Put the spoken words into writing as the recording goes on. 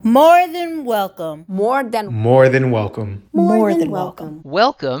More than welcome. More than More than welcome. More than welcome.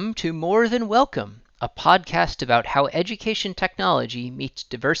 Welcome to More Than Welcome, a podcast about how education technology meets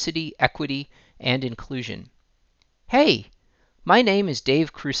diversity, equity, and inclusion. Hey, my name is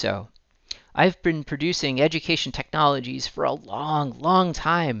Dave Crusoe. I've been producing education technologies for a long, long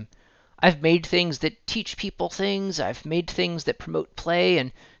time. I've made things that teach people things, I've made things that promote play,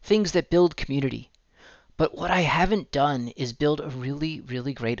 and things that build community. But what I haven't done is build a really,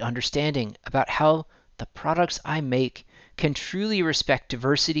 really great understanding about how the products I make can truly respect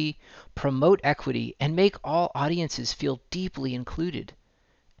diversity, promote equity, and make all audiences feel deeply included.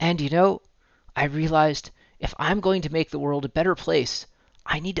 And I realized if I'm going to make the world a better place,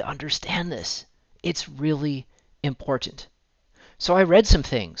 I need to understand this. It's really important. So I read some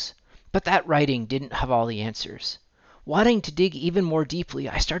things, but that writing didn't have all the answers. Wanting to dig even more deeply,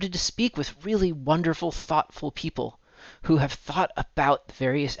 I started to speak with really wonderful, thoughtful people who have thought about the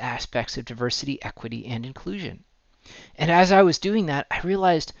various aspects of diversity, equity, and inclusion. And as I was doing that, I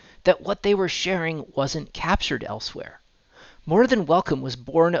realized that what they were sharing wasn't captured elsewhere. More Than Welcome was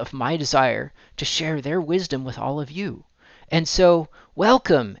born of my desire to share their wisdom with all of you. And so,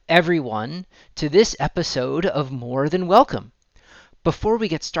 welcome, everyone, to this episode of More Than Welcome. Before we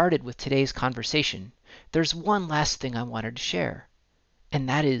get started with today's conversation, there's one last thing I wanted to share, and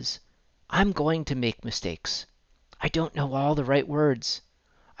that is I'm going to make mistakes. I don't know all the right words.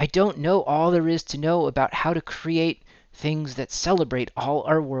 I don't know all there is to know about how to create things that celebrate all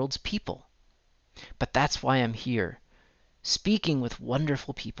our world's people. But that's why I'm here, speaking with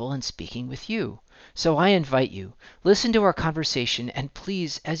wonderful people and speaking with you. So I invite you, listen to our conversation, and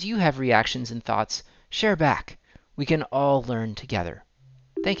please, as you have reactions and thoughts, share back. We can all learn together.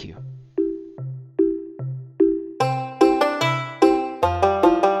 Thank you.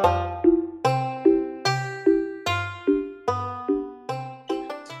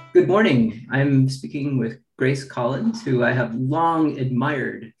 Good morning. I'm speaking with Grace Collins, who I have long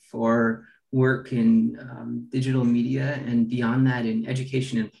admired for work in digital media and beyond that in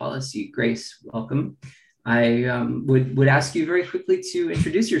education and policy. Grace, welcome. I would ask you very quickly to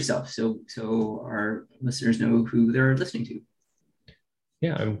introduce yourself so our listeners know who they're listening to.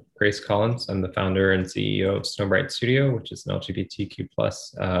 Yeah, I'm Grace Collins. I'm the founder and CEO of Snowbright Studio, which is an LGBTQ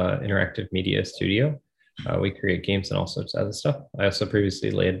plus interactive media studio. We create games and all sorts of other stuff. I also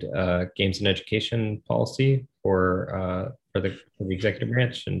previously led games and education policy for the executive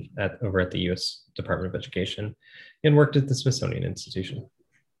branch and over at the U.S. Department of Education, and worked at the Smithsonian Institution.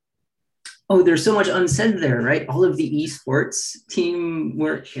 Oh, there's so much unsaid there, right? All of the esports team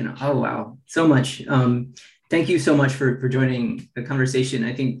work, oh wow, so much. Thank you so much for joining the conversation.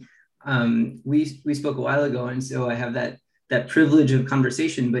 I think we spoke a while ago, and so I have that privilege of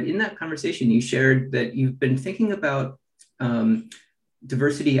conversation. But in that conversation, you shared that you've been thinking about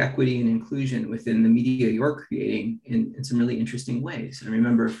diversity, equity, and inclusion within the media you're creating in some really interesting ways. And I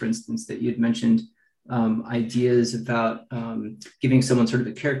remember, for instance, that you had mentioned ideas about giving someone sort of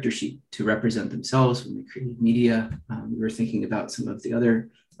a character sheet to represent themselves when they created media. We were thinking about some of the other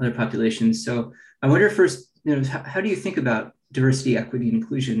populations. So I wonder first, how do you think about diversity, equity, and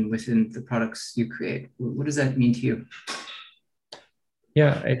inclusion within the products you create? What does that mean to you?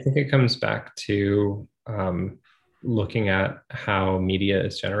 Yeah, I think it comes back to looking at how media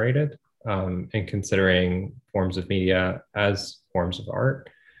is generated and considering forms of media as forms of art,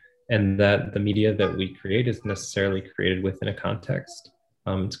 and that the media that we create is necessarily created within a context.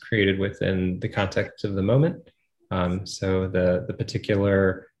 It's created within the context of the moment. So the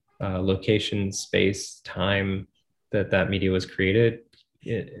particular location, space, time that media was created,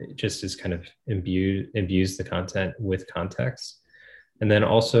 it just is kind of imbues the content with context. And then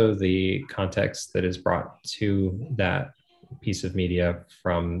also the context that is brought to that piece of media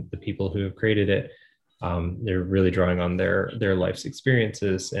from the people who have created it. They're really drawing on their life's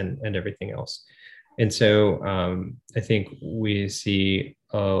experiences and everything else. And so I think we see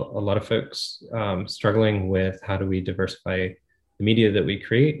a lot of folks struggling with how do we diversify the media that we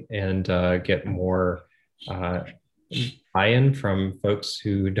create and get more buy-in from folks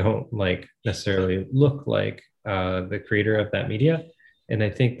who don't necessarily look like the creator of that media. And I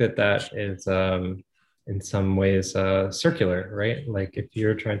think that is in some ways circular, right? Like if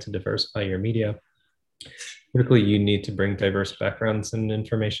you're trying to diversify your media, typically you need to bring diverse backgrounds and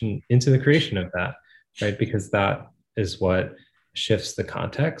information into the creation of that, right? Because that is what shifts the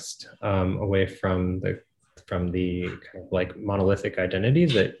context away from the kind of like monolithic identity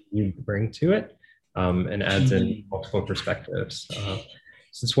that you bring to it, and adds in multiple perspectives.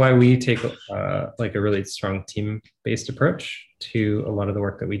 So it's why we take like a really strong team-based approach to a lot of the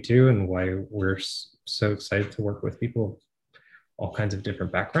work that we do, and why we're so excited to work with people all kinds of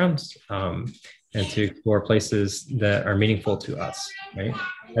different backgrounds, and to explore places that are meaningful to us, right?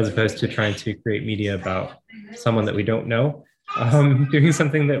 As opposed to trying to create media about someone that we don't know, doing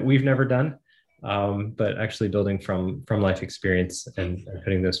something that we've never done, but actually building from life experience and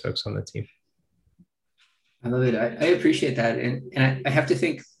putting those folks on the team. I love it. I appreciate that. And I have to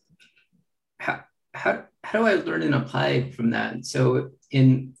think, how do I learn and apply from that? So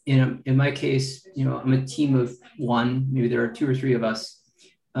in my case, I'm a team of one, maybe there are two or three of us.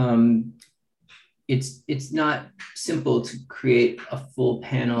 It's not simple to create a full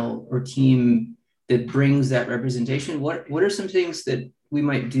panel or team that brings that representation. What are some things that we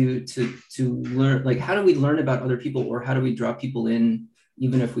might do to learn, like how do we learn about other people, or how do we draw people in,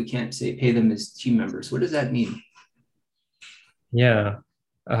 even if we can't say pay them as team members? What does that mean? Yeah,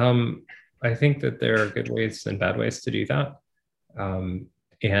 I think that there are good ways and bad ways to do that. I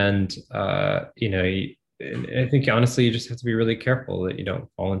think honestly, you just have to be really careful that you don't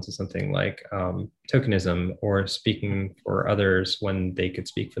fall into something like tokenism or speaking for others when they could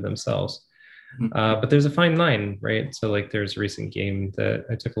speak for themselves. But there's a fine line, right? So like there's a recent game that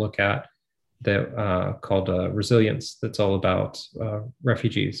I took a look at that called Resilience, that's all about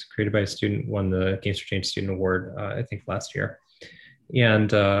refugees, created by a student, won the Games for Change Student Award, I think last year.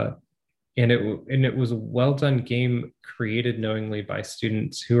 And it was a well done game created knowingly by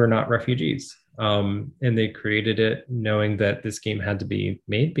students who are not refugees. And they created it knowing that this game had to be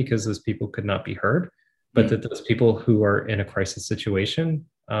made because those people could not be heard, but that those people who are in a crisis situation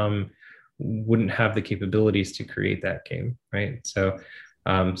wouldn't have the capabilities to create that game, right? So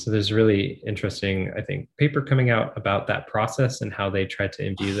there's a really interesting, I think, paper coming out about that process and how they tried to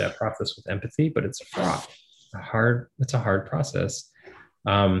imbue that process with empathy, but it's fraught. It's a hard process.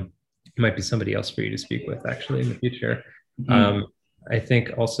 It might be somebody else for you to speak with actually in the future. I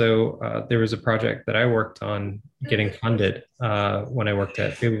think also there was a project that I worked on getting funded when I worked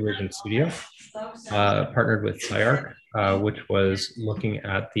at Fable Vision Studio, partnered with SciArc, which was looking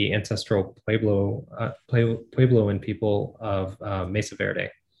at the ancestral Puebloan people of Mesa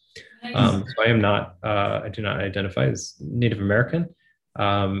Verde. So I do not identify as Native American,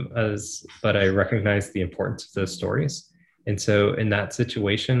 but I recognize the importance of those stories. And so in that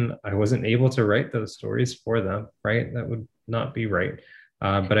situation, I wasn't able to write those stories for them, right? That would not be right.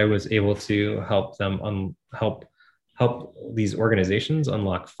 But I was able to help them help these organizations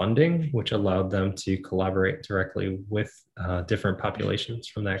unlock funding, which allowed them to collaborate directly with different populations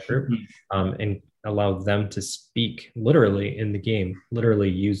from that group, and allow them to speak literally in the game, literally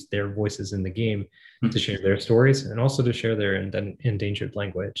use their voices in the game to share their stories and also to share their endangered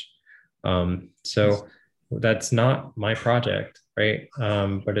language. So that's not my project, right?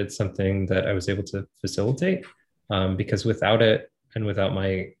 But it's something that I was able to facilitate because without it and without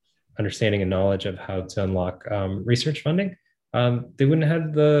my understanding and knowledge of how to unlock research funding, they wouldn't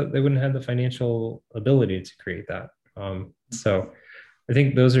have the financial ability to create that. So I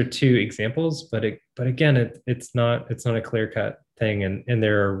think those are two examples, but again, it's not a clear-cut thing, and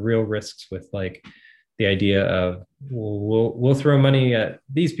there are real risks with like the idea of we'll throw money at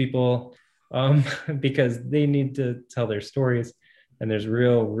these people because they need to tell their stories, and there's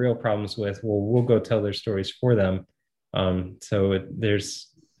real problems with we'll go tell their stories for them. So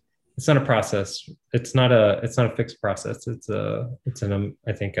it's not a process. It's not a fixed process. It's an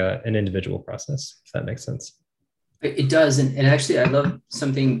individual process, if that makes sense. It does, and actually, I love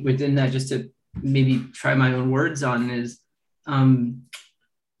something within that. Just to maybe try my own words on is, one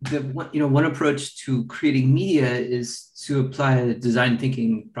approach to creating media is to apply a design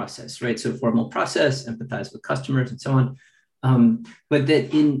thinking process, right? So formal process, empathize with customers, and so on. But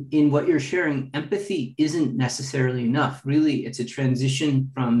that in what you're sharing, empathy isn't necessarily enough. Really, it's a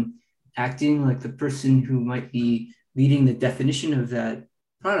transition from acting like the person who might be leading the definition of that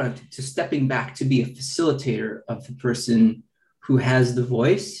product to stepping back to be a facilitator of the person who has the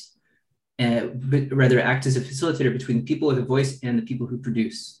voice, but rather act as a facilitator between the people with a voice and the people who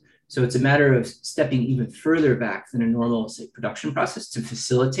produce. So it's a matter of stepping even further back than a normal, say, production process to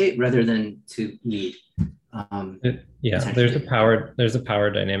facilitate rather than to lead. There's a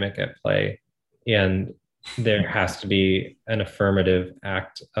power dynamic at play, and there has to be an affirmative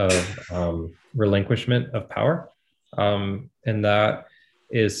act of relinquishment of power, and that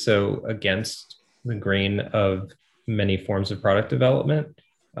is so against the grain of many forms of product development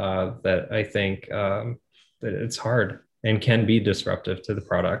that I think that it's hard and can be disruptive to the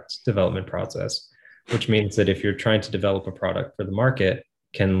product development process, which means that if you're trying to develop a product for the market,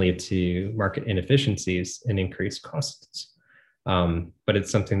 can lead to market inefficiencies and increased costs. But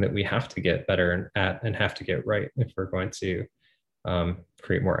it's something that we have to get better at and have to get right if we're going to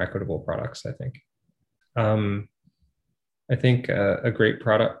create more equitable products, I think. I think a great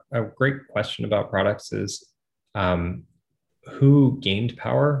question about products is who gained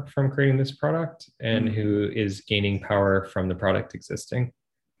power from creating this product and who is gaining power from the product existing,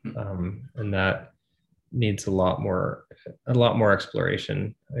 and that needs a lot more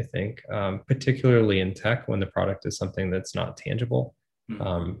exploration, I think, particularly in tech when the product is something that's not tangible.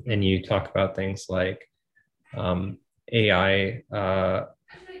 And you talk about things like AI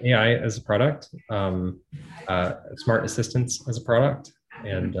as a product, smart assistants as a product,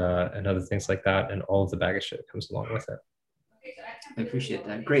 and other things like that, and all of the baggage that comes along with it. I appreciate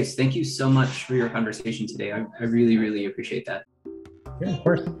that. Grace, thank you so much for your conversation today. I really, really appreciate that. Yeah, of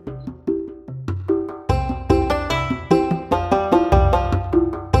course.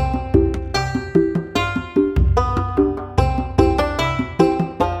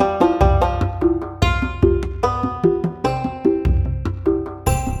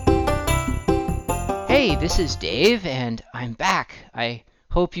 Hey, this is Dave, and I'm back. I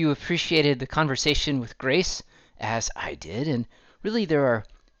hope you appreciated the conversation with Grace, as I did, and really there are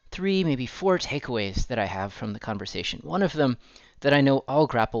 3, maybe 4 takeaways that I have from the conversation. One of them that I know I'll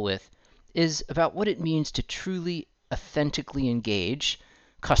grapple with is about what it means to truly, authentically engage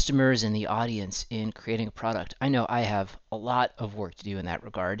customers and the audience in creating a product. I know I have a lot of work to do in that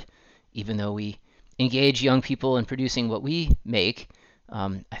regard. Even though we engage young people in producing what we make,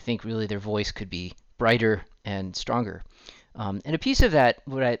 I think really their voice could be brighter and stronger. And a piece of that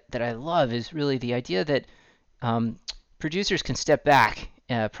that I love is really the idea that producers can step back,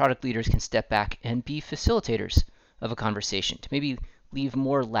 product leaders can step back and be facilitators of a conversation, to maybe leave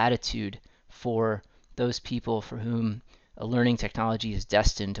more latitude for those people for whom a learning technology is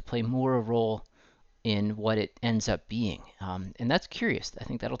destined to play more a role in what it ends up being. And that's curious. I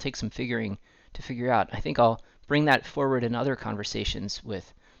think that'll take some figuring to figure out. I think I'll bring that forward in other conversations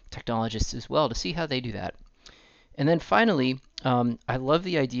with technologists as well to see how they do that. And then finally, I love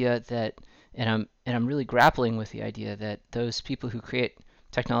the idea that, and I'm really grappling with the idea that those people who create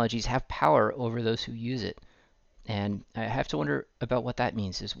technologies have power over those who use it. And I have to wonder about what that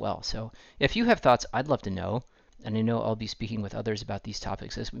means as well. So if you have thoughts, I'd love to know. And I know I'll be speaking with others about these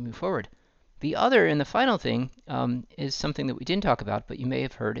topics as we move forward. The other and the final thing is something that we didn't talk about, but you may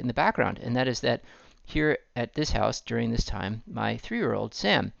have heard in the background, and that is that here at this house during this time, my 3-year-old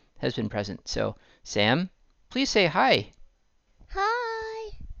Sam has been present. So Sam, please say hi. Hi.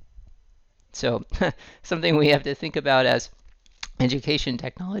 So something we have to think about as education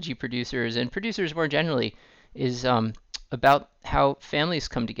technology producers and producers more generally is about how families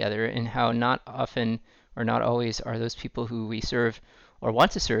come together and how not often or not always are those people who we serve or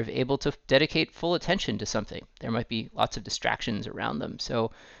want to serve able to dedicate full attention to something. There might be lots of distractions around them.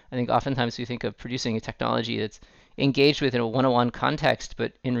 So I think oftentimes we think of producing a technology that's engaged with in a one-on-one context,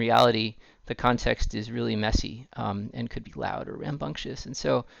 but in reality, the context is really messy and could be loud or rambunctious. And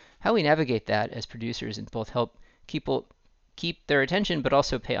so how we navigate that as producers and both help people keep their attention, but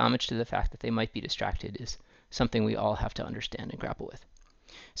also pay homage to the fact that they might be distracted is something we all have to understand and grapple with.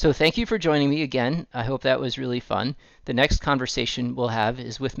 So thank you for joining me again. I hope that was really fun. The next conversation we'll have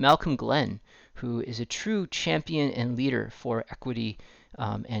is with Malcolm Glenn, who is a true champion and leader for equity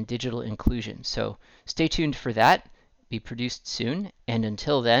and digital inclusion. So stay tuned for that. Be produced soon. And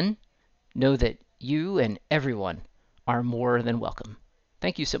until then, know that you and everyone are more than welcome.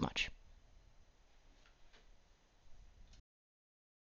 Thank you so much.